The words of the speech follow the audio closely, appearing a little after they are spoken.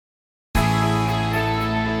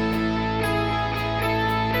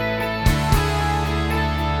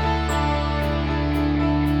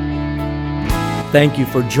Thank you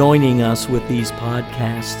for joining us with these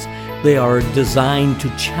podcasts. They are designed to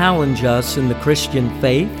challenge us in the Christian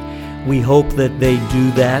faith. We hope that they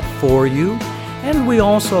do that for you. And we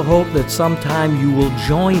also hope that sometime you will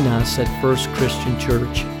join us at First Christian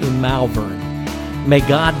Church in Malvern. May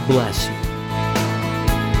God bless you.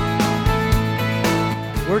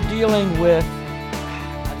 We're dealing with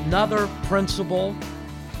another principle,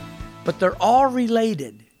 but they're all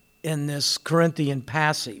related in this Corinthian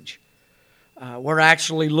passage. We're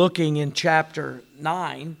actually looking in chapter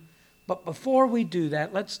 9, but before we do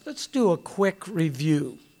that, let's do a quick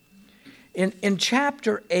review. In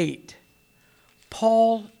chapter 8,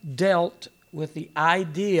 Paul dealt with the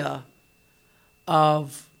idea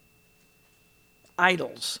of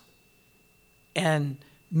idols and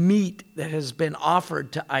meat that has been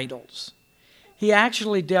offered to idols. He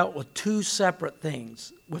actually dealt with two separate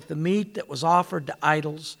things, with the meat that was offered to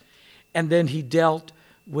idols, and then he dealt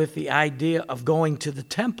with the idea of going to the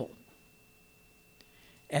temple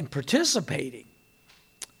and participating.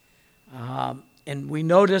 And we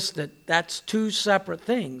notice that that's two separate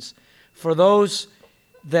things. For those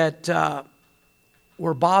that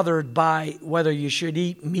were bothered by whether you should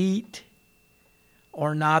eat meat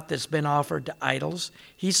or not that's been offered to idols,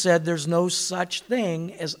 he said there's no such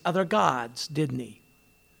thing as other gods, didn't he?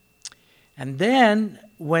 And then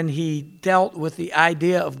when he dealt with the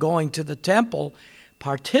idea of going to the temple,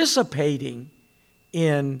 participating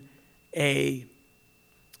in a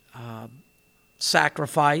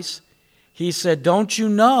sacrifice, he said, don't you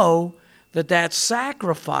know that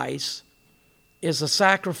sacrifice is a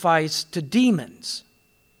sacrifice to demons?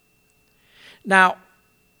 Now,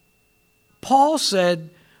 Paul said,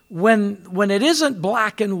 when it isn't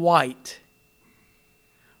black and white,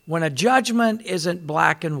 when a judgment isn't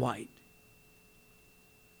black and white,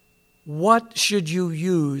 what should you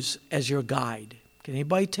use as your guide? Can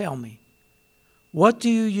anybody tell me? What do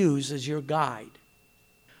you use as your guide?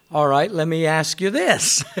 All right, let me ask you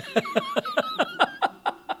this.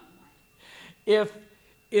 If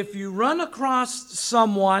you run across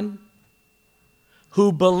someone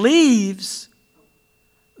who believes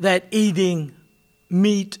that eating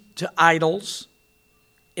meat to idols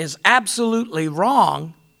is absolutely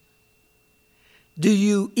wrong, do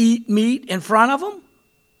you eat meat in front of them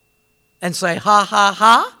and say, ha, ha,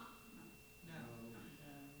 ha?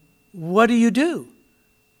 What do?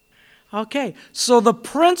 Okay, so the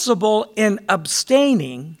principle in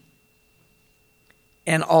abstaining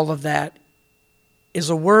and all of that is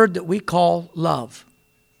a word that we call love.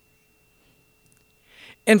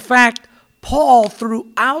 In fact, Paul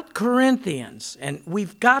throughout Corinthians, and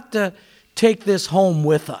we've got to take this home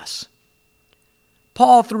with us,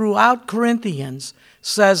 Paul throughout Corinthians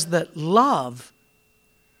says that love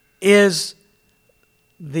is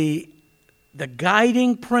the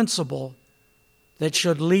guiding principle that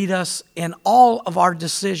should lead us in all of our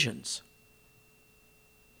decisions.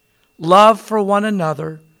 Love for one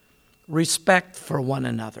another, respect for one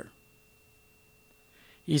another.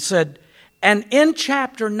 He said, and in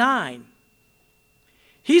chapter 9,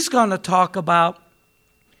 he's going to talk about,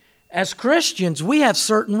 as Christians, we have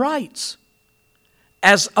certain rights.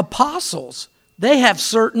 As apostles, they have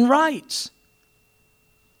certain rights.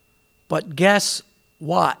 But guess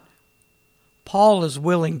what? Paul is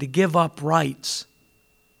willing to give up rights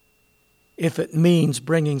if it means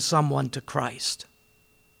bringing someone to Christ.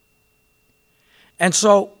 And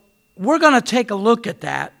so we're going to take a look at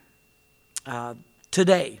that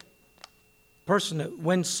today. Person that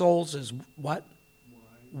wins souls is what?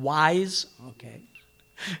 Wise. Okay.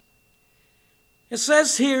 It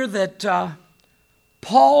says here that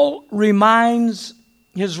Paul reminds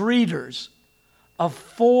his readers of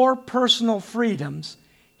 4 personal freedoms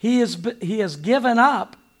he has given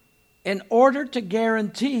up in order to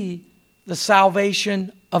guarantee the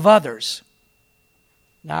salvation of others.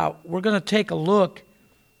 Now, we're going to take a look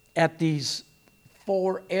at these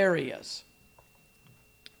 4 areas.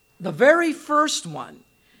 The very first one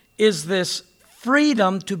is this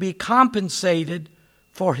freedom to be compensated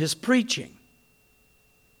for his preaching.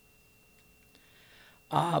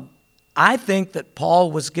 I think that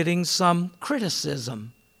Paul was getting some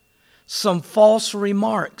criticism, some false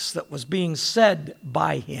remarks that was being said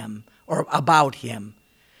by him or about him.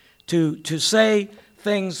 To say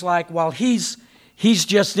things like, well, he's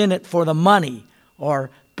just in it for the money,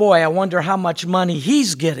 or boy, I wonder how much money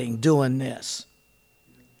he's getting doing this.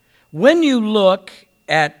 When you look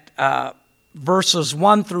at verses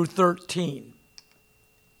 1 through 13,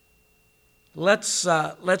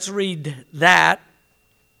 let's read that.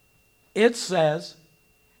 It says,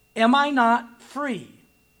 am I not free?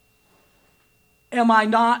 Am I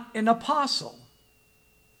not an apostle?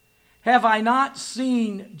 Have I not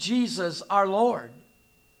seen Jesus our Lord?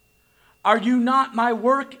 Are you not my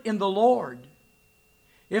work in the Lord?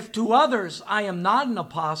 If to others I am not an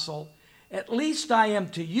apostle, at least I am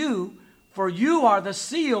to you, for you are the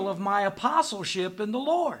seal of my apostleship in the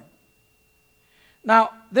Lord.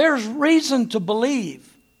 Now, there's reason to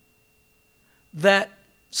believe that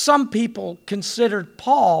some people considered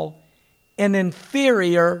Paul an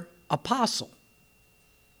inferior apostle.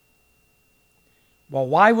 Well,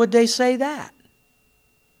 why would they say that?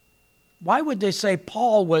 Why would they say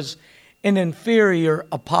Paul was an inferior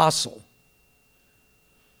apostle?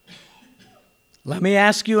 Let me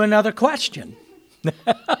ask you another question.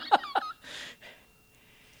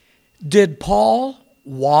 Did Paul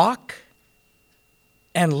walk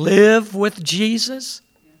and live with Jesus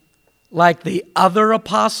like the other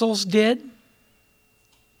apostles did?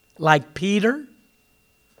 Like Peter?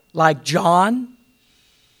 Like John?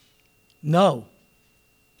 No.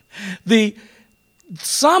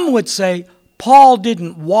 Some would say Paul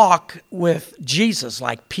didn't walk with Jesus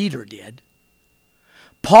like Peter did.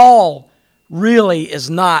 Paul really is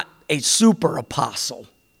not a super apostle.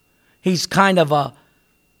 He's kind of a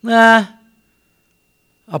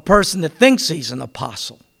person that thinks he's an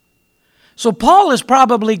apostle. So Paul is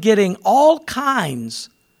probably getting all kinds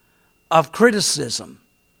of criticism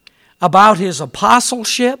about his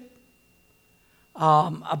apostleship,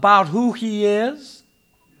 about who he is.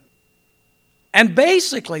 And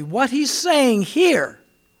basically what he's saying here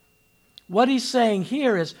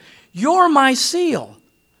is, you're my seal.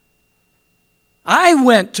 I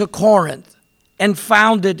went to Corinth and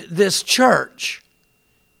founded this church.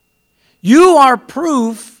 You are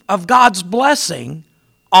proof of God's blessing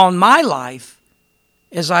on my life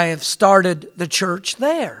as I have started the church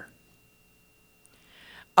there.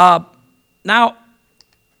 Now,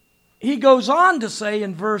 he goes on to say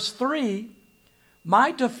in verse 3,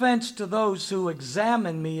 my defense to those who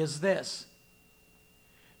examine me is this: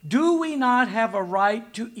 do we not have a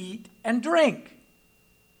right to eat and drink?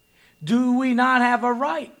 Do we not have a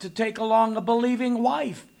right to take along a believing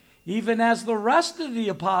wife, even as the rest of the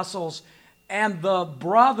apostles and the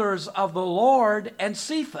brothers of the Lord and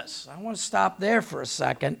Cephas? I want to stop there for a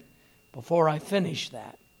second before I finish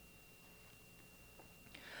that.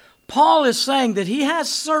 Paul is saying that he has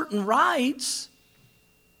certain rights.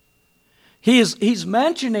 He's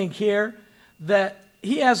mentioning here that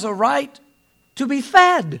he has a right to be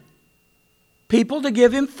fed, people to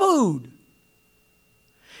give him food.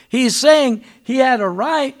 He's saying he had a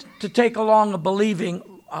right to take along a believing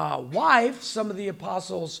wife. Some of the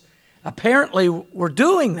apostles apparently were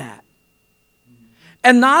doing that.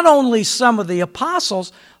 And not only some of the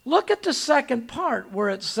apostles, look at the second part where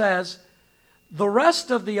it says, the rest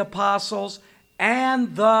of the apostles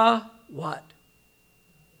and the what?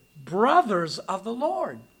 Brothers of the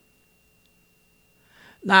Lord.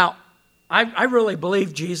 Now, I really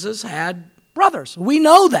believe Jesus had brothers. We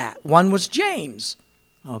know that. One was James.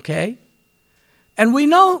 Okay? And we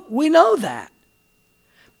know that.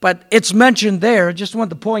 But it's mentioned there. I just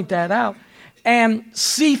wanted to point that out. And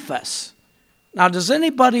Cephas. Now, does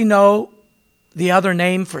anybody know the other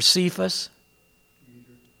name for Cephas?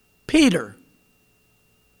 Peter.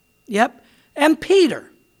 Yep. And Peter.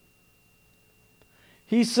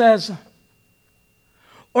 He says,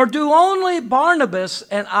 or do only Barnabas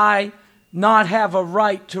and I not have a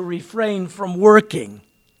right to refrain from working?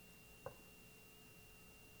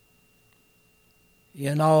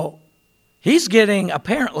 You know, he's getting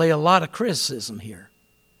apparently a lot of criticism here.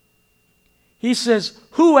 He says,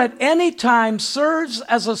 who at any time serves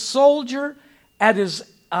as a soldier at his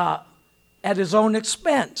own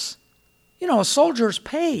expense. You know, a soldier's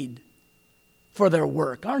paid for their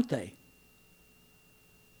work, aren't they?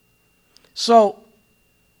 So,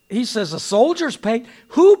 he says, a soldier's paid.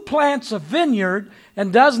 Who plants a vineyard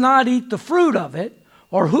and does not eat the fruit of it?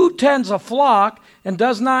 Or who tends a flock and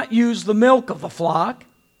does not use the milk of the flock?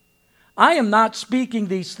 I am not speaking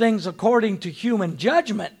these things according to human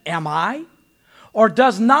judgment, am I? Or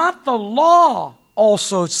does not the law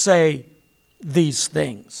also say these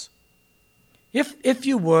things? If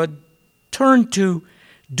you would, turn to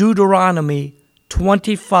Deuteronomy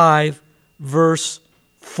 25, verse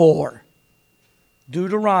 4.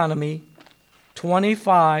 Deuteronomy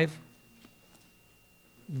 25,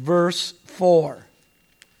 verse 4.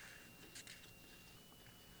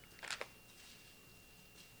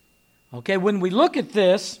 Okay, when we look at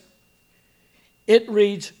this, it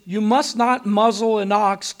reads, you must not muzzle an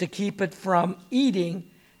ox to keep it from eating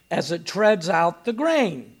as it treads out the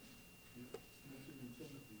grain.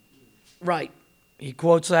 Right. He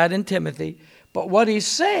quotes that in Timothy. But what he's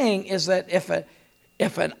saying is that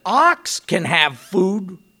if an ox can have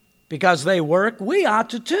food because they work, we ought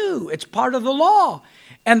to too. It's part of the law.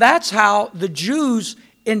 And that's how the Jews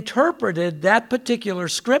interpreted that particular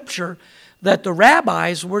scripture, that the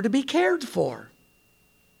rabbis were to be cared for.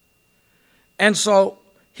 And so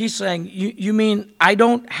he's saying, you mean I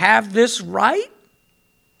don't have this right?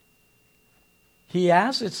 He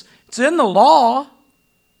asks. It's in the law.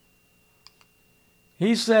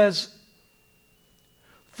 He says,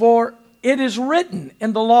 for it is written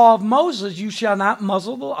in the law of Moses, you shall not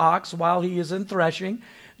muzzle the ox while he is in threshing.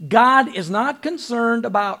 God is not concerned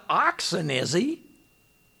about oxen, is he?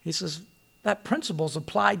 He says that principle is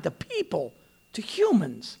applied to people, to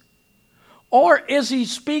humans. Or is he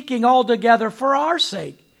speaking altogether for our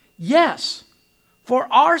sake? Yes, for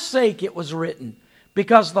our sake it was written,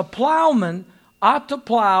 because the plowman ought to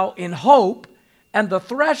plow in hope, and the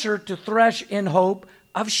thresher to thresh in hope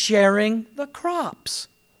of sharing the crops.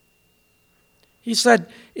 He said,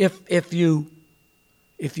 if you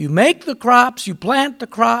make the crops, you plant the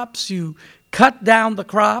crops, you cut down the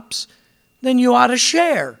crops, then you ought to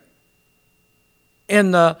share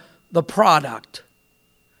in the product.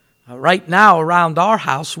 Right now, around our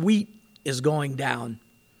house, wheat is going down.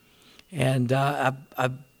 And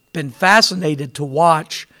I've been fascinated to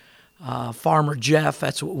watch Farmer Jeff,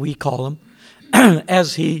 that's what we call him,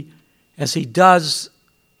 as he does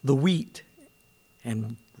the wheat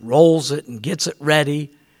and rolls it and gets it ready.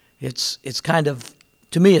 It's kind of,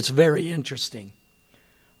 to me, it's very interesting.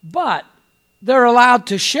 But they're allowed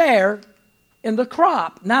to share in the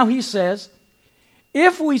crop. Now he says,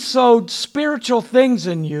 if we sowed spiritual things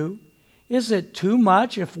in you, is it too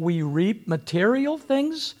much if we reap material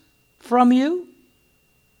things from you?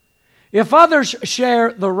 If others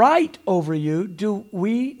share the right over you, do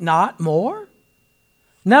we not more?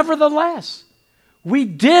 Nevertheless, we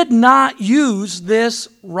did not use this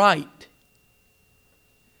right,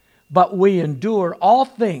 but we endure all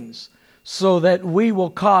things so that we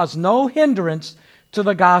will cause no hindrance to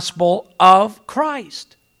the gospel of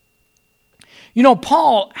Christ. You know,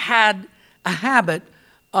 Paul had a habit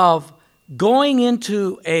of going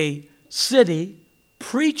into a city,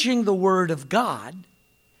 preaching the word of God,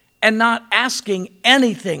 and not asking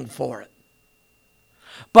anything for it.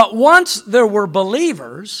 But once there were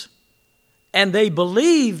believers, and they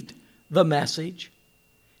believed the message,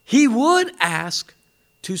 he would ask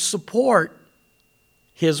to support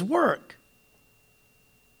his work.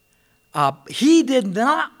 He did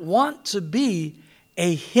not want to be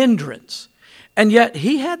a hindrance. And yet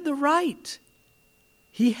he had the right.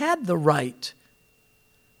 He had the right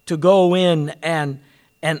to go in and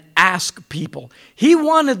ask people. He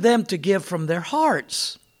wanted them to give from their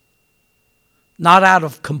hearts, not out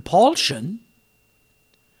of compulsion.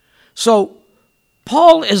 So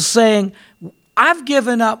Paul is saying, I've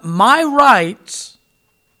given up my rights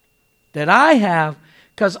that I have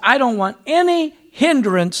because I don't want any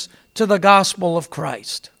hindrance to the gospel of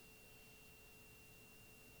Christ.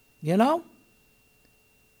 You know?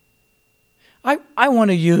 I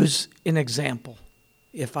want to use an example,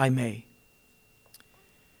 if I may.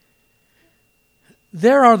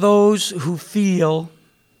 There are those who feel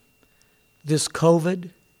this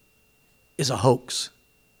COVID is a hoax.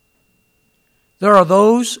 There are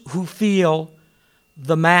those who feel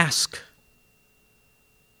the mask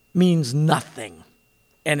means nothing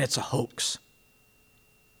and it's a hoax.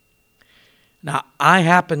 Now, I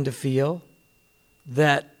happen to feel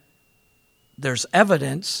that there's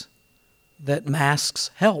evidence that masks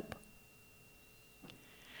help.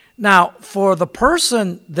 Now, for the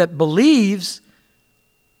person that believes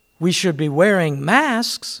we should be wearing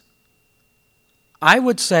masks, I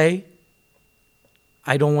would say,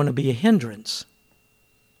 I don't want to be a hindrance.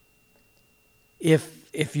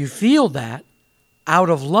 If you feel that, out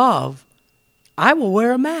of love, I will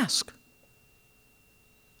wear a mask.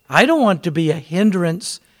 I don't want to be a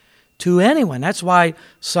hindrance to anyone. That's why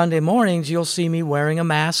Sunday mornings you'll see me wearing a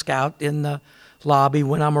mask out in the lobby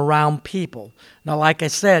when I'm around people. Now, like I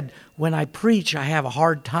said, when I preach, I have a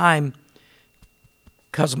hard time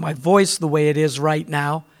because of my voice the way it is right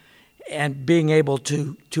now and being able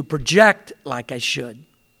to project like I should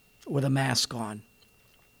with a mask on.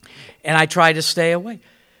 And I try to stay away.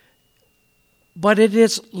 But it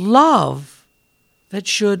is love that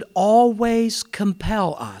should always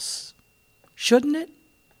compel us, shouldn't it?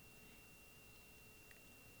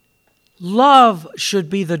 Love should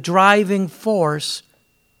be the driving force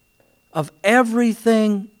of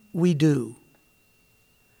everything we do.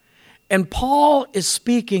 And Paul is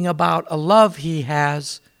speaking about a love he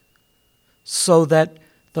has so that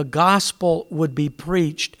the gospel would be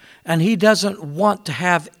preached, and he doesn't want to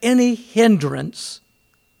have any hindrance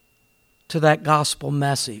to that gospel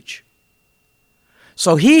message.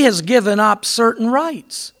 So he has given up certain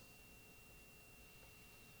rights.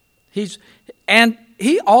 And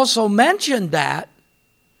he also mentioned that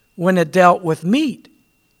when it dealt with meat.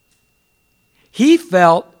 He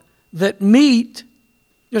felt that meat,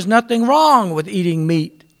 there's nothing wrong with eating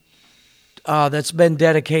meat that's been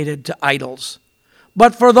dedicated to idols.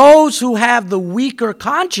 But for those who have the weaker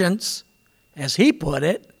conscience, as he put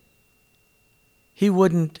it, he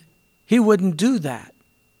wouldn't do that.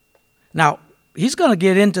 Now, he's going to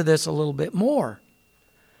get into this a little bit more.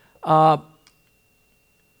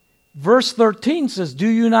 Verse 13 says, "Do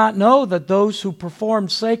you not know that those who perform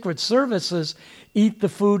sacred services eat the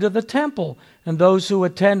food of the temple, and those who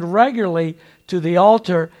attend regularly to the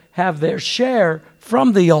altar have their share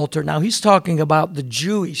from the altar?" Now, he's talking about the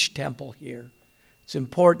Jewish temple here. It's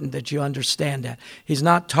important that you understand that. He's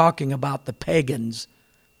not talking about the pagans'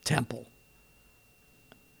 temple.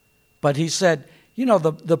 But he said,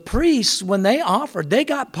 the priests, when they offered, they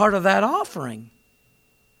got part of that offering.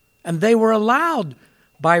 And they were allowed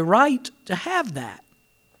by right to have that.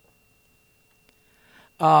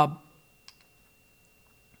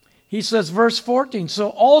 He says, verse 14, "So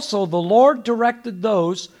also the Lord directed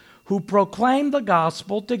those who proclaim the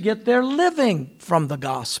gospel to get their living from the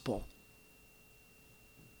gospel."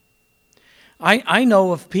 I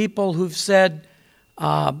know of people who've said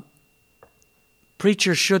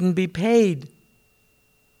preachers shouldn't be paid.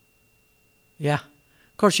 Yeah.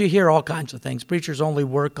 Of course, you hear all kinds of things. Preachers only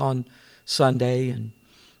work on Sunday and,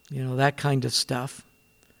 that kind of stuff.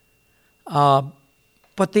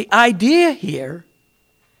 But the idea here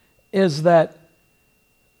is that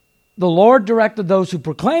the Lord directed those who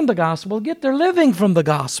proclaim the gospel to get their living from the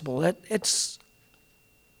gospel. It's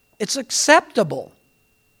acceptable.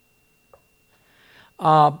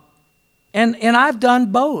 And I've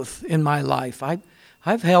done both in my life.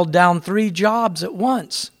 I've held down 3 jobs at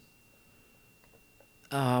once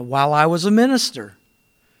while I was a minister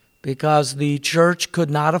because the church could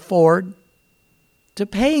not afford to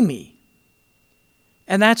pay me.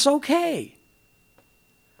 And that's okay.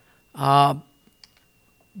 But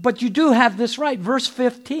you do have this right. Verse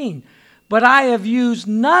 15, "But I have used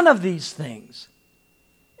none of these things.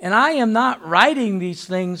 And I am not writing these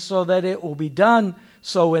things so that it will be done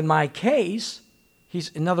so in my case."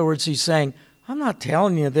 In other words, he's saying, I'm not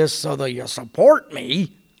telling you this so that you support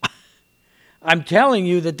me. I'm telling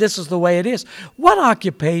you that this is the way it is. What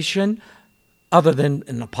occupation, other than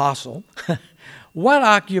an apostle, what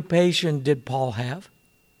occupation did Paul have?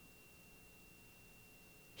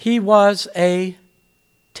 He was a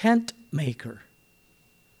tent maker.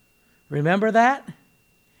 Remember that?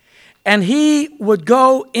 And he would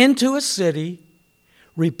go into a city,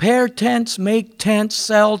 repair tents, make tents,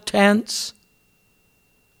 sell tents,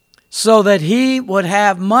 so that he would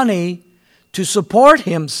have money to support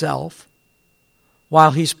himself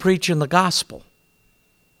while he's preaching the gospel.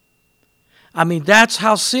 I mean, that's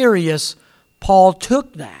how serious Paul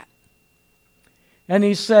took that. And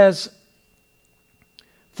he says,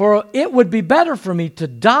 "For it would be better for me to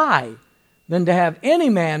die than to have any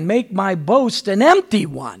man make my boast an empty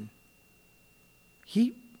one."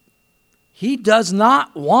 He does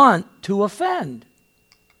not want to offend.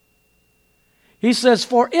 He says,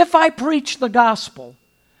 "For if I preach the gospel,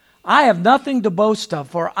 I have nothing to boast of,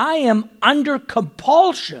 for I am under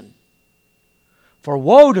compulsion. For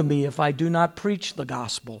woe to me if I do not preach the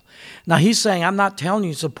gospel." Now he's saying, I'm not telling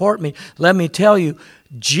you to support me. Let me tell you,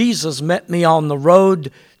 Jesus met me on the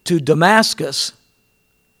road to Damascus,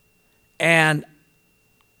 and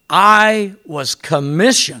I was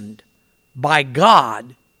commissioned by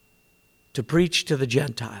God to preach to the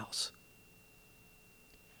Gentiles.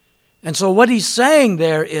 And so what he's saying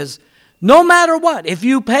there is, no matter what, if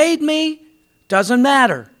you paid me, doesn't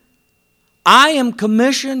matter. I am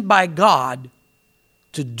commissioned by God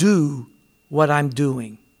to do what I'm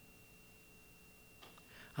doing.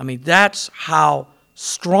 I mean, that's how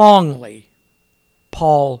strongly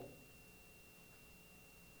Paul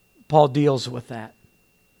deals with that.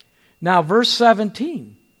 Now, verse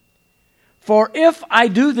 17. "For if I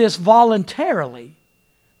do this voluntarily,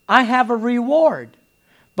 I have a reward.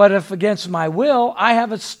 But if against my will, I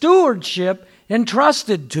have a stewardship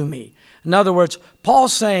entrusted to me." In other words,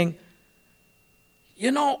 Paul's saying,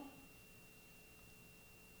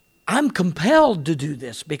 I'm compelled to do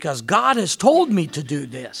this because God has told me to do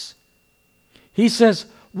this. He says,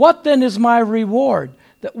 "What then is my reward?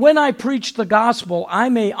 That when I preach the gospel, I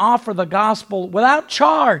may offer the gospel without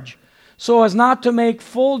charge, so as not to make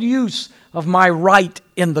full use of my right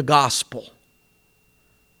in the gospel."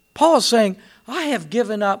 Paul is saying, I have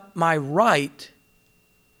given up my right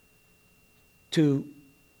to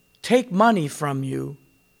take money from you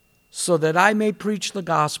so that I may preach the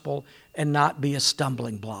gospel and not be a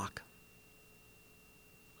stumbling block.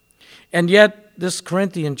 And yet, this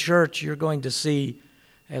Corinthian church, you're going to see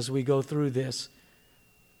as we go through this,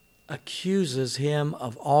 accuses him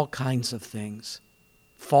of all kinds of things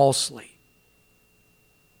falsely.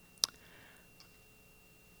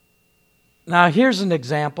 Now, here's an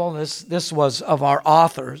example. This was of our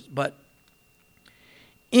authors, but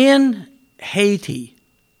in Haiti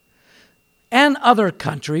and other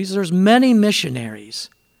countries, there's many missionaries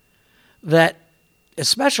that,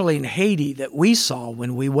 especially in Haiti, that we saw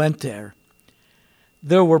when we went there.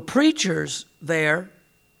 There were preachers there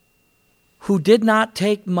who did not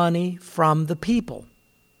take money from the people.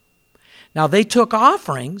 Now, they took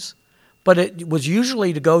offerings, but it was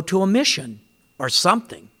usually to go to a mission or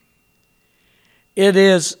something. It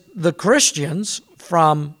is the Christians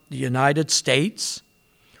from the United States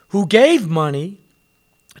who gave money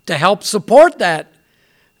to help support that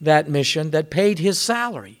mission that paid his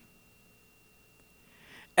salary.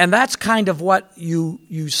 And that's kind of what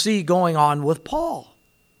you see going on with Paul.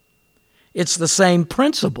 It's the same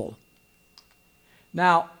principle.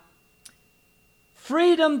 Now,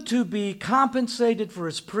 freedom to be compensated for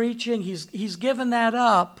his preaching, he's given that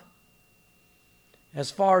up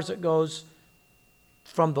as far as it goes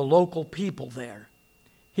from the local people there.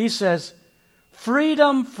 He says,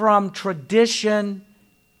 freedom from tradition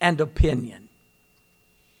and opinion.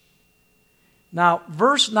 Now,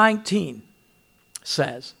 verse 19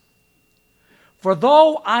 says, for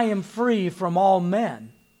though I am free from all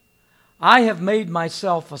men, I have made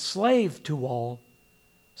myself a slave to all,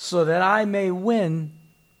 so that I may win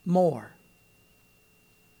more.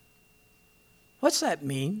 What's that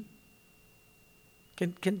mean?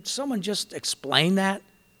 Can someone just explain that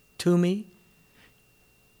to me?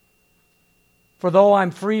 For though I'm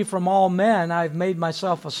free from all men, I've made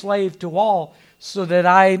myself a slave to all, so that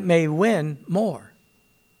I may win more.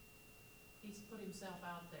 He's put himself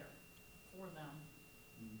out there for them.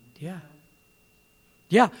 Yeah.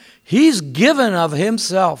 Yeah, he's given of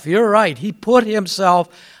himself. You're right. He put himself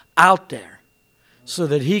out there so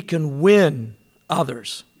that he can win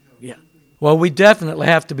others. Yeah. Well, we definitely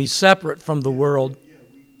have to be separate from the world.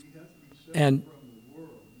 And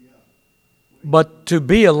but to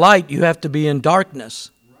be a light, you have to be in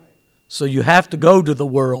darkness. So you have to go to the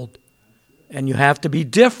world, and you have to be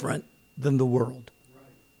different than the world.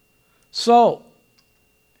 So,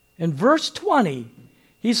 in verse 20,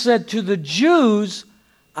 he said, to the Jews,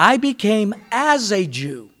 I became as a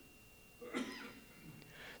Jew,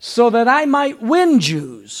 so that I might win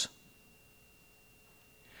Jews.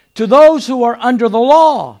 To those who are under the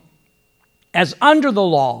law, as under the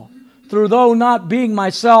law, through though not being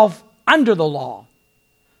myself under the law,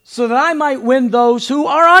 so that I might win those who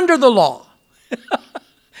are under the law.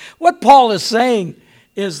 What Paul is saying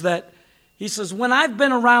is that, he says, when I've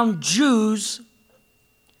been around Jews,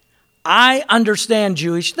 I understand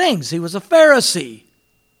Jewish things. He was a Pharisee.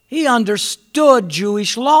 He understood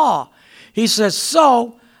Jewish law. He says,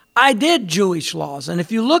 so I did Jewish laws. And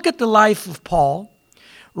if you look at the life of Paul,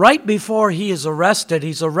 right before he is arrested,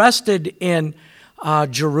 he's arrested in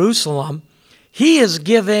Jerusalem. He is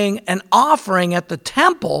giving an offering at the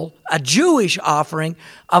temple, a Jewish offering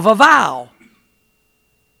of a vow.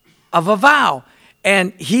 Of a vow.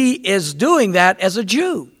 And he is doing that as a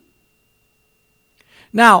Jew.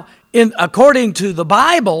 Now, according to the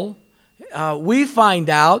Bible, we find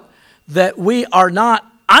out that we are not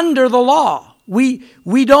under the law. We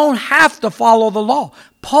don't have to follow the law.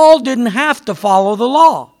 Paul didn't have to follow the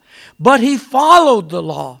law, but he followed the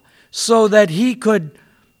law so that he could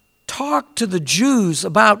talk to the Jews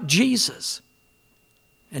about Jesus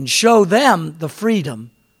and show them the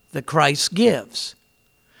freedom that Christ gives.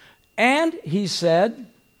 And he said,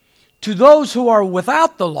 to those who are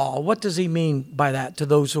without the law, what does he mean by that, to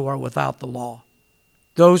those who are without the law?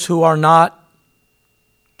 Those who are not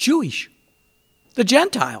Jewish, the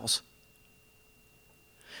Gentiles.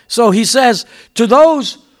 So he says, to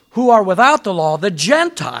those who are without the law, the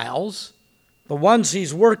Gentiles, the ones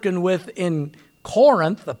he's working with in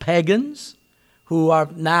Corinth, the pagans who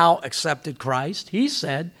have now accepted Christ, he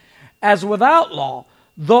said, as without law,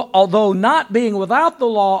 although not being without the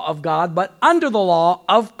law of God, but under the law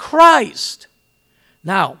of Christ.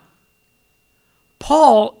 Now,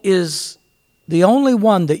 Paul is the only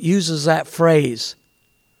one that uses that phrase,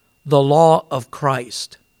 the law of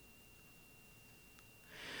Christ.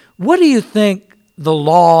 What do you think the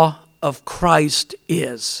law of Christ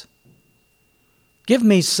is? Give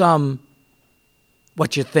me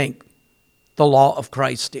what you think the law of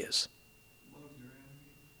Christ is.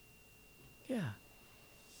 Yeah.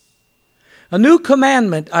 A new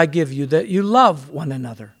commandment I give you, that you love one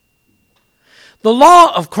another. The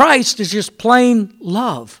law of Christ is just plain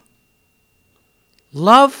love.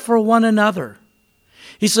 Love for one another.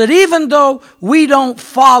 He said, even though we don't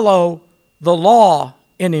follow the law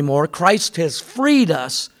anymore, Christ has freed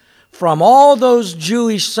us from all those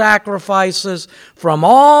Jewish sacrifices, from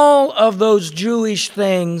all of those Jewish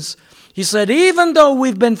things. He said, even though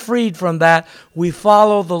we've been freed from that, we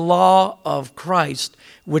follow the law of Christ,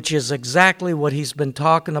 which is exactly what he's been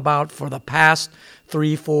talking about for the past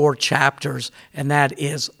 3-4 chapters, and that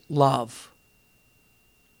is love.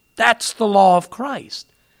 That's the law of Christ.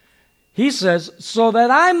 He says, so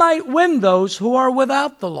that I might win those who are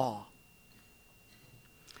without the law.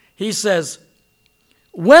 He says,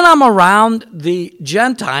 when I'm around the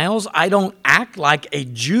Gentiles, I don't act like a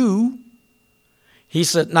Jew. He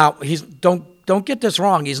said, now, don't get this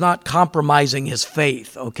wrong. He's not compromising his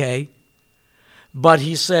faith, okay? But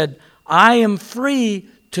he said, I am free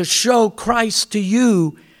to show Christ to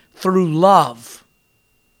you through love.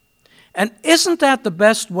 And isn't that the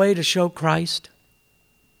best way to show Christ?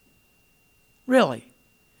 Really.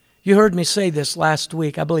 You heard me say this last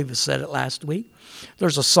week. I believe I said it last week.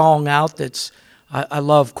 There's a song out that's, I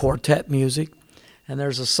love quartet music, and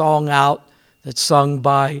there's a song out that's sung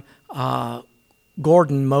by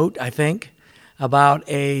Gordon Mote, I think, about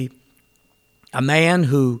a man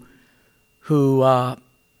who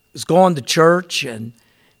is going to church and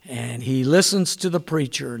he listens to the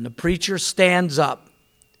preacher, and the preacher stands up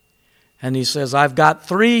and he says, I've got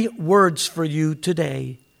 3 words for you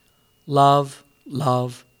today: love,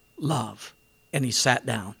 love, love. And he sat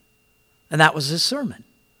down. And that was his sermon.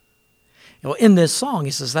 In this song,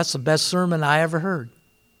 he says, that's the best sermon I ever heard.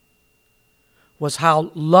 Was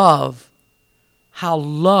how love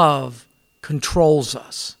controls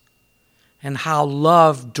us and how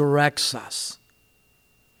love directs us.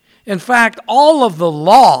 In fact, all of the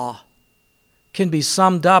law can be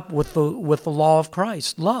summed up with the law of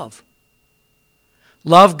Christ, love.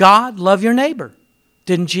 Love God, love your neighbor.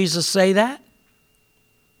 Didn't Jesus say that?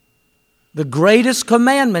 The greatest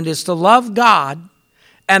commandment is to love God,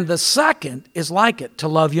 and the second is like it, to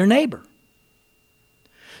love your neighbor.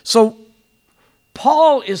 So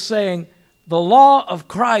Paul is saying the law of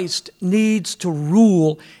Christ needs to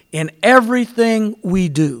rule in everything we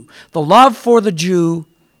do. The love for the Jew,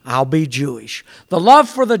 I'll be Jewish. The love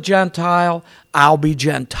for the Gentile, I'll be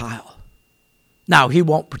Gentile. Now, he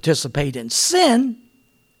won't participate in sin,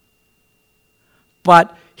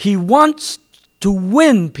 but he wants to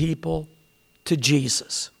win people to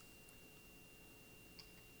Jesus.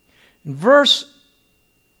 In verse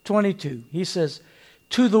 22, he says,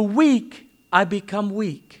 to the weak I become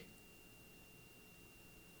weak,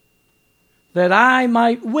 that I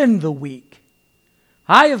might win the weak.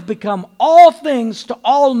 I have become all things to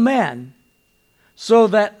all men, so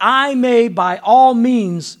that I may by all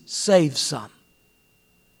means save some.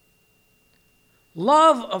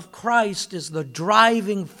 Love of Christ is the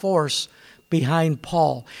driving force behind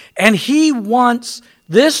Paul. And he wants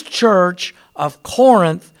this church of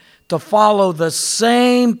Corinth to follow the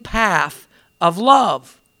same path of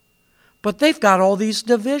love. But they've got all these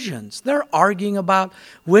divisions. They're arguing about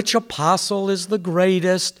which apostle is the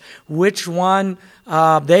greatest, which one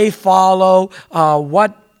they follow,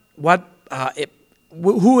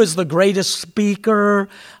 who is the greatest speaker.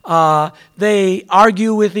 They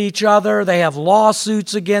argue with each other. They have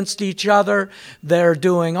lawsuits against each other. They're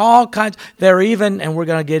doing all kinds. They're even, and we're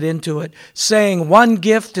going to get into it, saying one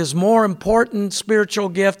gift is more important, spiritual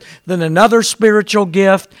gift, than another spiritual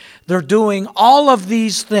gift. They're doing all of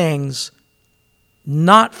these things,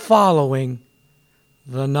 not following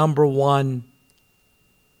the number one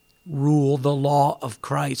rule, the law of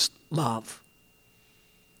Christ, love.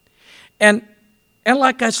 And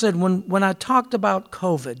like I said, when I talked about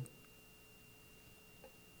COVID,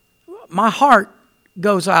 my heart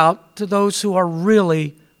goes out to those who are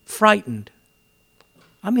really frightened.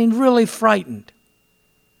 I mean, really frightened.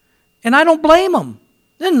 And I don't blame them.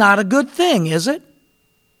 They're not a good thing, is it?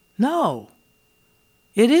 No.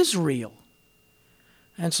 It is real.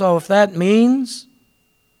 And so if that means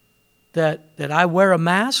that I wear a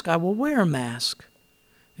mask, I will wear a mask.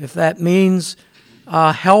 If that means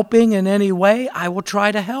helping in any way, I will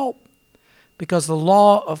try to help, because the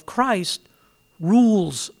law of Christ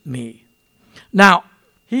rules me. Now,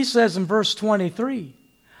 he says in verse 23,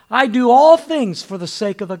 I do all things for the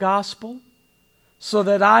sake of the gospel, so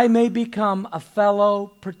that I may become a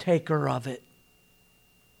fellow partaker of it.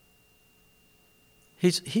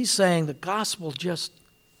 He's saying the gospel just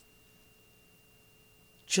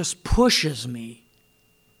pushes me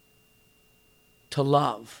to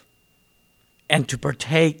love and to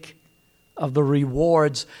partake of the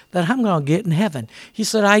rewards that I'm going to get in heaven. He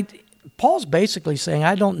said, Paul's basically saying,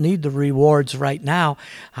 I don't need the rewards right now.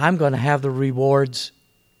 I'm going to have the rewards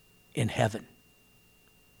in heaven.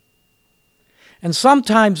 And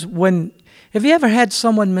sometimes have you ever had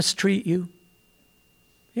someone mistreat you?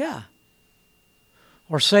 Yeah.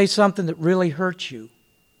 Or say something that really hurts you.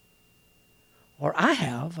 Or I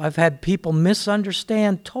have. I've had people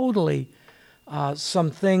misunderstand totally some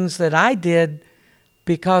things that I did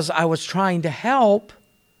because I was trying to help,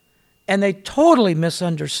 and they totally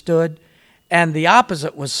misunderstood, and the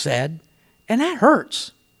opposite was said, and that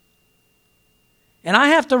hurts. And I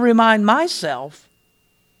have to remind myself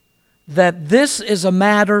that this is a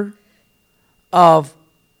matter of,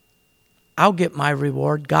 I'll get my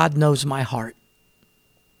reward. God knows my heart.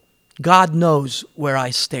 God knows where I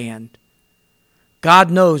stand.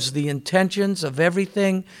 God knows the intentions of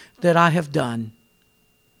everything that I have done.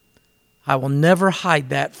 I will never hide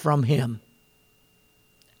that from Him.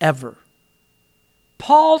 Ever.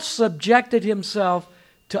 Paul subjected himself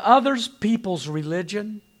to other people's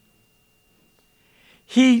religion.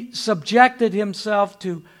 He subjected himself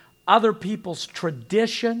to other people's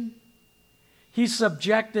tradition. He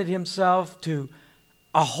subjected himself to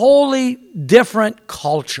a wholly different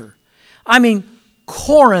culture. I mean,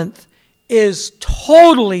 Corinth is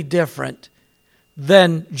totally different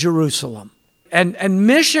than Jerusalem. And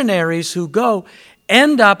missionaries who go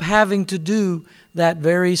end up having to do that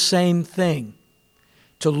very same thing,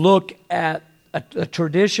 to look at the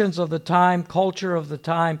traditions of the time, culture of the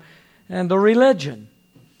time, and the religion.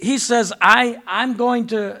 He says, I'm going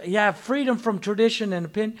to have freedom from tradition and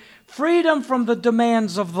opinion, freedom from the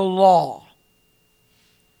demands of the law.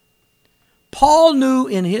 Paul knew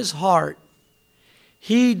in his heart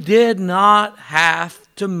he did not have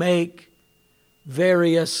to make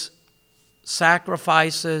various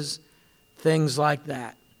sacrifices, things like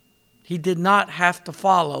that. He did not have to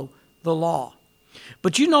follow the law.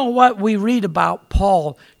 But you know what? We read about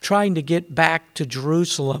Paul trying to get back to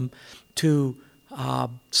Jerusalem to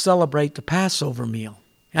celebrate the Passover meal.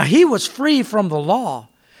 Now, he was free from the law,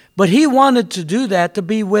 but he wanted to do that to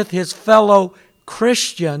be with his fellow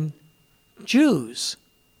Christian Jews.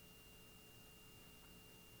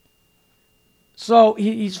 So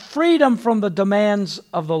he's freedom from the demands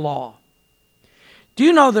of the law. Do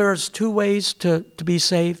you know there's two ways to be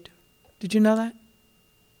saved? Did you know that?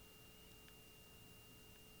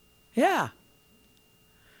 Yeah.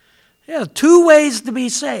 Yeah, two ways to be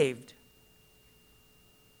saved.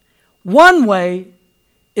 One way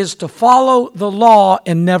is to follow the law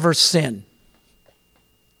and never sin.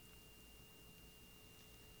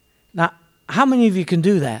 Now, how many of you can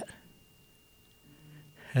do that?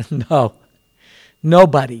 No.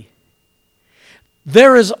 Nobody.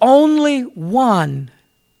 There is only one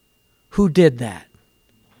who did that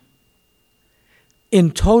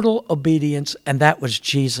in total obedience, and that was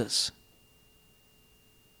Jesus.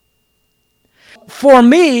 For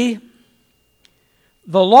me,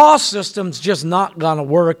 the law system's just not going to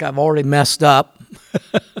work. I've already messed up.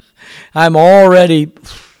 I'm already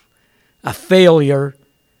a failure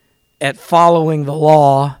at following the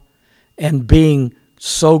law and being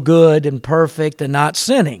so good and perfect and not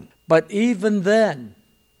sinning. But even then,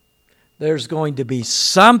 there's going to be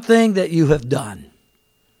something that you have done.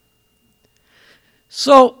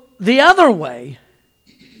 So the other way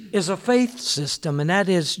is a faith system, and that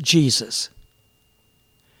is Jesus.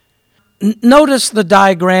 Notice the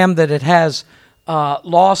diagram that it has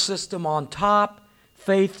law system on top,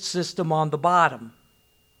 faith system on the bottom.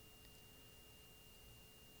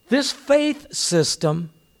 This faith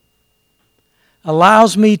system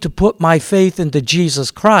allows me to put my faith into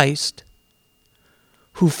Jesus Christ,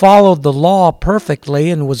 who followed the law perfectly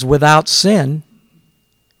and was without sin.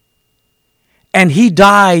 And He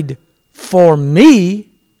died for me,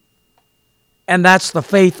 and that's the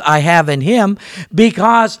faith I have in Him,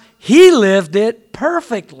 because He lived it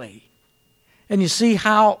perfectly. And you see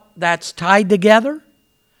how that's tied together?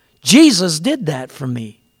 Jesus did that for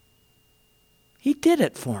me. He did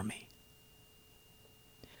it for me.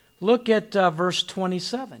 Look at verse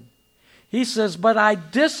 27. He says, but I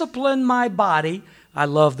discipline my body. I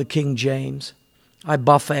love the King James.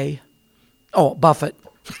 Buffet.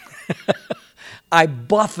 I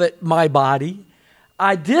buffet my body.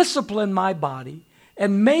 I discipline my body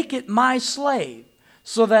and make it my slave,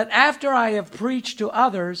 so that after I have preached to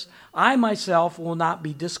others, I myself will not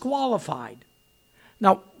be disqualified.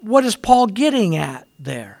 Now, what is Paul getting at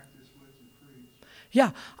there?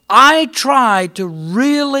 Yeah, I try to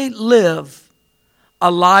really live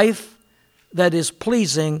a life that is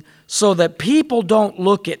pleasing so that people don't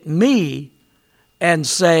look at me and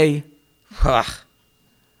say,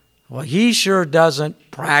 well, he sure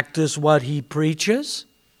doesn't practice what he preaches.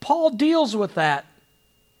 Paul deals with that.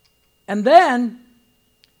 And then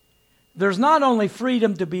there's not only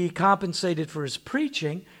freedom to be compensated for his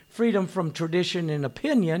preaching, freedom from tradition and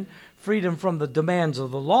opinion, freedom from the demands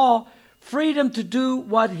of the law, freedom to do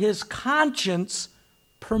what his conscience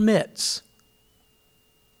permits.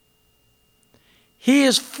 He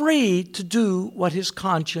is free to do what his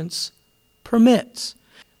conscience permits.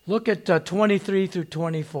 Look at 23 through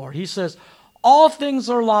 24. He says, all things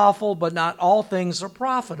are lawful, but not all things are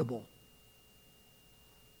profitable.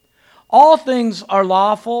 All things are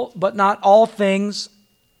lawful, but not all things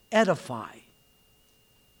edify.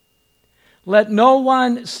 Let no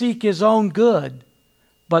one seek his own good,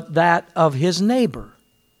 but that of his neighbor.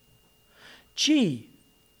 Gee,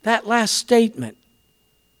 that last statement,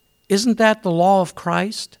 isn't that the law of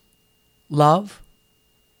Christ? Love?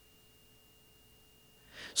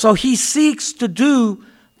 So he seeks to do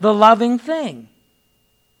the loving thing.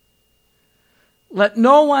 Let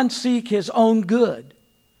no one seek his own good,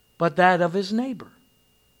 but that of his neighbor.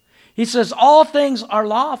 He says, all things are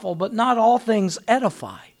lawful, but not all things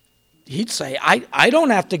edify. He'd say, I don't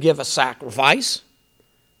have to give a sacrifice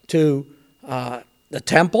to the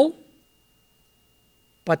temple,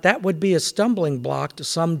 but that would be a stumbling block to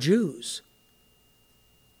some Jews.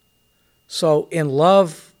 So in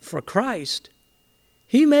love for Christ,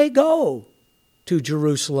 he may go to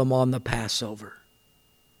Jerusalem on the Passover.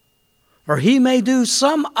 Or he may do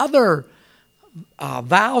some other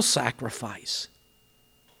vow sacrifice,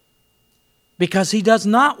 because he does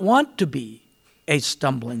not want to be a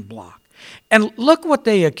stumbling block. And look what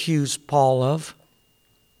they accuse Paul of.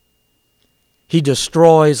 He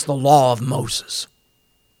destroys the law of Moses.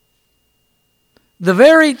 The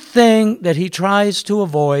very thing that he tries to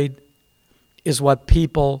avoid is what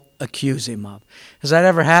people accuse him of. Has that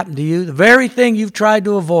ever happened to you? The very thing you've tried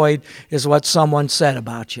to avoid is what someone said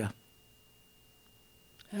about you.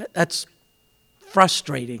 That's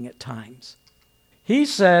frustrating at times. He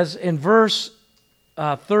says in verse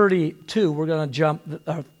 32, we're going to jump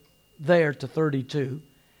there to 32,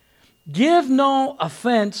 give no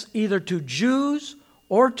offense either to Jews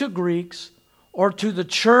or to Greeks or to the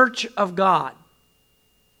church of God.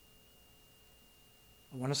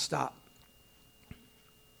 I want to stop.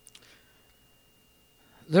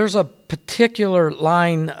 There's a particular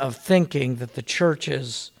line of thinking that the church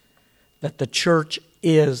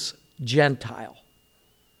is Gentile.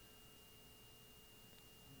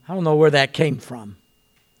 I don't know where that came from,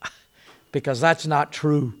 because that's not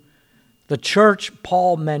true. The church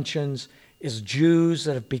Paul mentions is Jews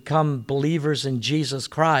that have become believers in Jesus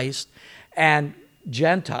Christ and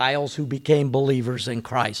Gentiles who became believers in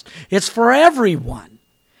Christ. It's for everyone.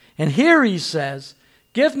 And here he says,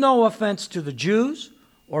 give no offense to the Jews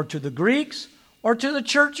or to the Greeks or to the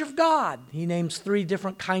church of God. He names 3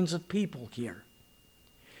 different kinds of people here.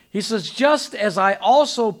 He says, just as I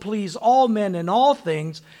also please all men in all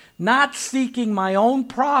things, not seeking my own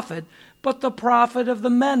profit, but the profit of the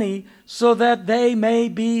many, so that they may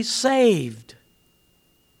be saved.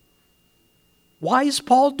 Why is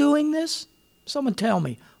Paul doing this? Someone tell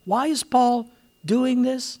me. Why is Paul doing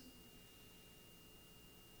this?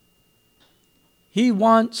 He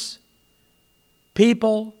wants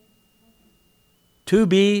people to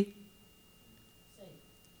be saved.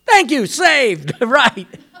 Thank you, saved. Right.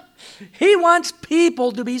 He wants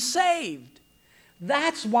people to be saved.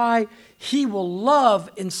 That's why he will love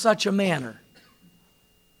in such a manner.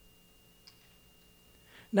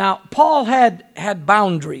 Now, Paul had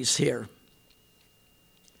boundaries here.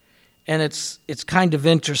 And it's kind of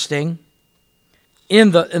interesting.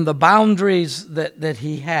 In the boundaries that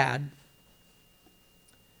he had,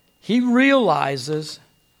 he realizes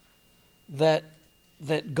that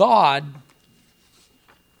God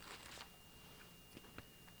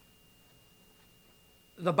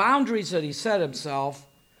the boundaries that he set himself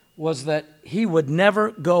was that he would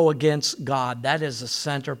never go against God. That is the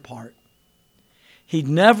center part. He'd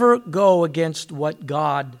never go against what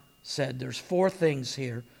God said. There's 4 things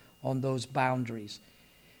here on those boundaries.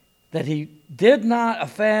 That he did not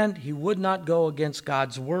offend, he would not go against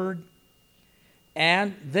God's word.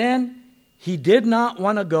 And then he did not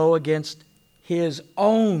want to go against his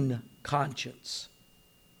own conscience.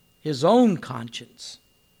 His own conscience.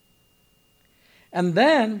 And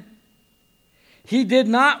then he did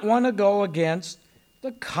not want to go against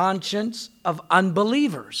the conscience of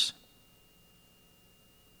unbelievers.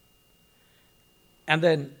 And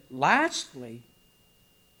then lastly,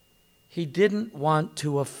 he didn't want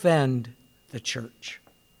to offend the church.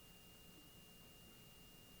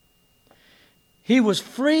 He was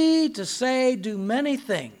free to say, do many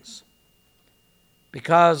things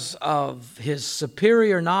because of his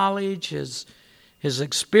superior knowledge, his his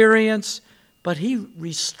experience, but he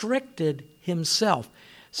restricted himself.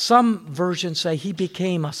 Some versions say he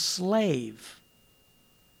became a slave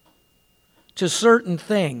to certain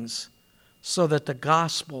things so that the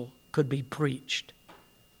gospel could be preached.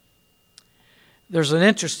 There's an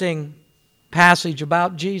interesting passage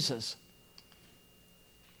about Jesus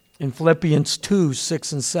in Philippians 2,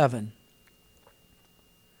 6 and 7.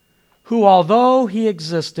 Who, although he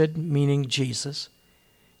existed, meaning Jesus,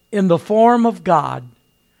 in the form of God,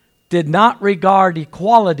 did not regard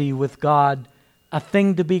equality with God a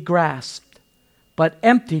thing to be grasped, but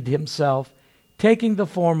emptied himself, taking the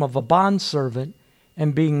form of a bondservant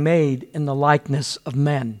and being made in the likeness of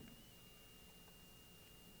men.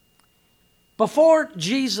 Before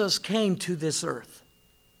Jesus came to this earth,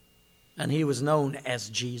 and he was known as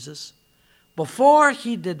Jesus, before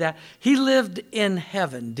he did that, he lived in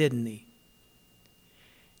heaven, didn't he?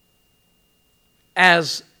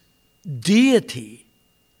 As deity,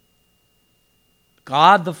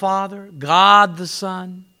 God the Father, God the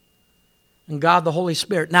Son, and God the Holy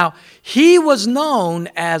Spirit. Now, he was known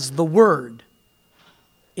as the Word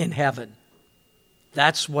in heaven.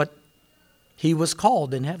 That's what he was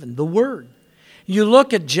called in heaven, the Word. You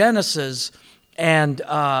look at Genesis, and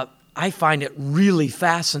I find it really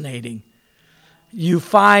fascinating. You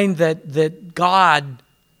find that God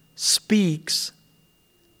speaks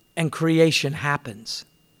and creation happens.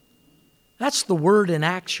 That's the Word in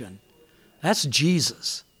action. That's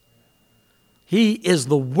Jesus. He is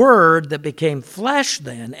the Word that became flesh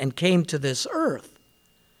then and came to this earth.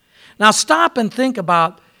 Now stop and think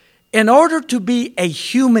about, in order to be a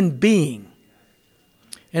human being,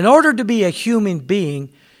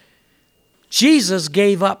 Jesus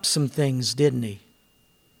gave up some things, didn't he?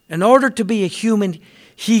 In order to be a human,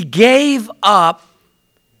 he gave up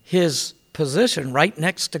his position right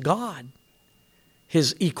next to God,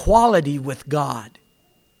 his equality with God.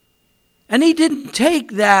 And he didn't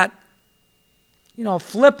take that,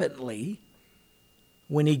 flippantly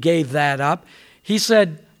when he gave that up. He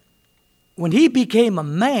said, when he became a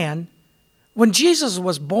man, when Jesus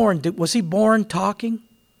was born, was he born talking?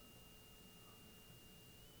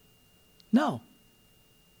 No.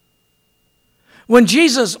 When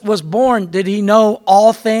Jesus was born, did he know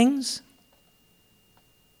all things?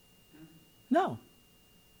 No.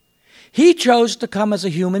 He chose to come as a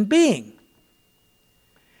human being.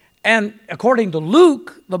 And according to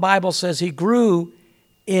Luke, the Bible says he grew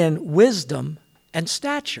in wisdom and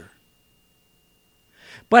stature.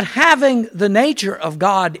 But having the nature of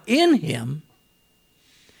God in him,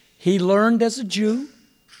 he learned as a Jew,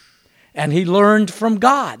 and he learned from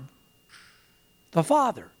God, the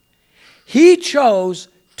Father. He chose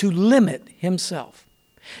to limit himself.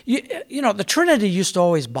 The Trinity used to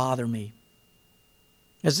always bother me.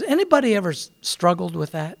 Has anybody ever struggled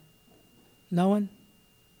with that? No one?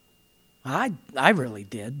 I really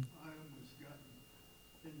did.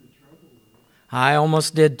 I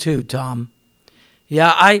almost did too, Tom.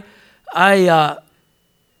 Yeah, I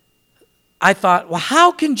thought, well,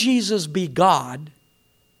 how can Jesus be God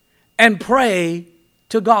and pray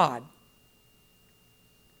to God?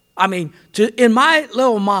 I mean, in my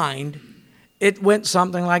little mind, it went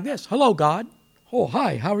something like this. Hello, God. Oh,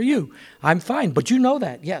 hi, how are you? I'm fine, but you know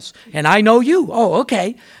that, yes. And I know you. Oh,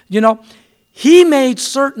 okay. He made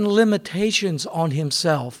certain limitations on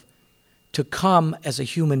himself to come as a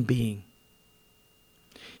human being.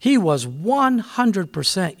 He was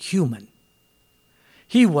 100% human.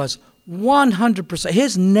 He was 100%.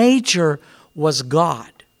 His nature was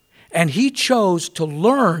God. And he chose to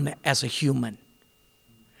learn as a human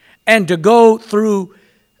and to go through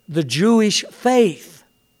the Jewish faith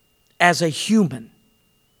as a human.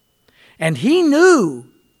 And he knew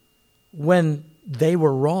when they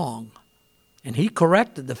were wrong. And he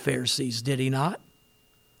corrected the Pharisees, did he not?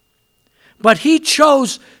 But he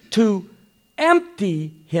chose to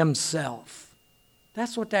empty himself.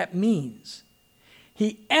 That's what that means.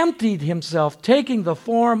 He emptied himself, taking the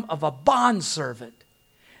form of a bondservant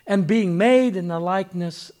and being made in the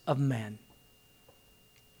likeness of men.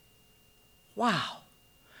 Wow.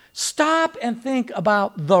 Stop and think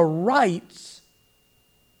about the rights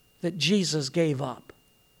that Jesus gave up.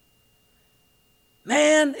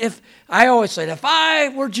 Man, I always said, if I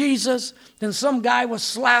were Jesus, then some guy was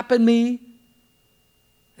slapping me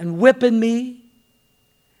and whipping me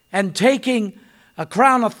and taking a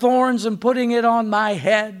crown of thorns and putting it on my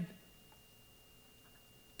head.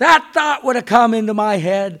 That thought would have come into my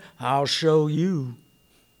head, I'll show you.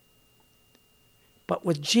 But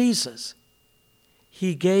with Jesus,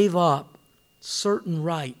 he gave up certain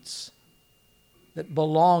rights that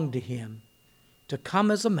belonged to him to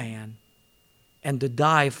come as a man and to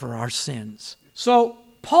die for our sins So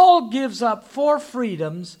Paul gives up 4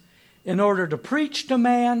 freedoms in order to preach to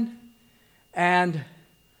man and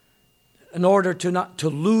in order to not to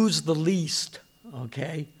lose the least.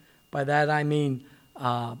 Okay? By that I mean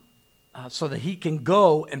so that he can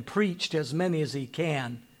go and preach to as many as he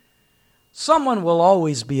can. Someone will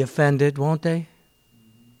always be offended, won't they?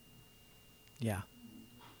 Yeah.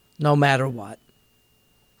 No matter what.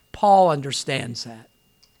 Paul understands that.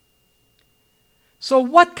 So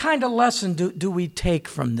what kind of lesson do we take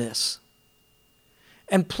from this?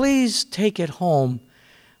 And please take it home.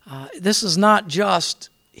 This is not just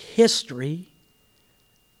history.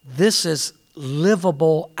 This is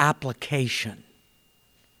livable application.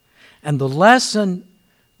 And the lesson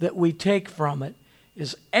that we take from it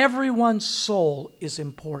is everyone's soul is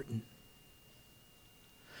important.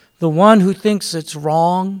 The one who thinks it's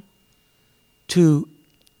wrong to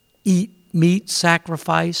eat meat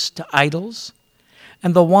sacrificed to idols,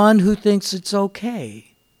 and the one who thinks it's okay.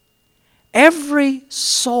 Every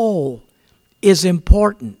soul is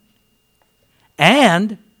important.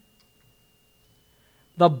 And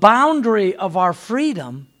the boundary of our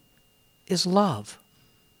freedom is love.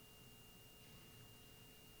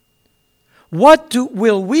 What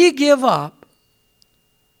will we give up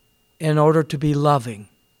in order to be loving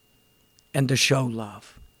and to show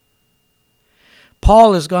love?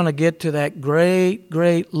 Paul is going to get to that great,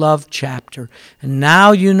 great love chapter. And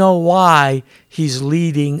now you know why he's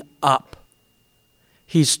leading up.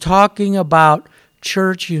 He's talking about,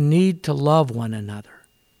 church, you need to love one another.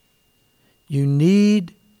 You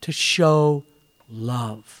need to show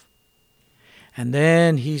love. And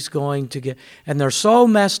then he's going to get, and they're so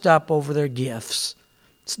messed up over their gifts,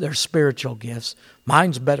 their spiritual gifts.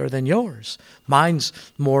 Mine's better than yours. Mine's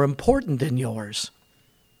more important than yours.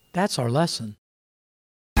 That's our lesson.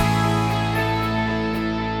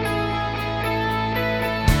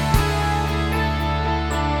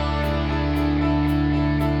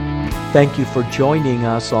 Thank you for joining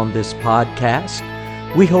us on this podcast.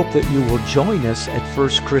 We hope that you will join us at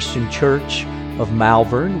First Christian Church of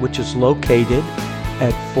Malvern, which is located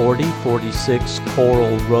at 4046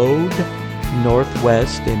 Coral Road,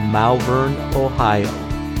 Northwest in Malvern, Ohio.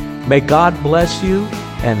 May God bless you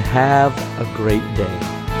and have a great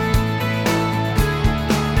day.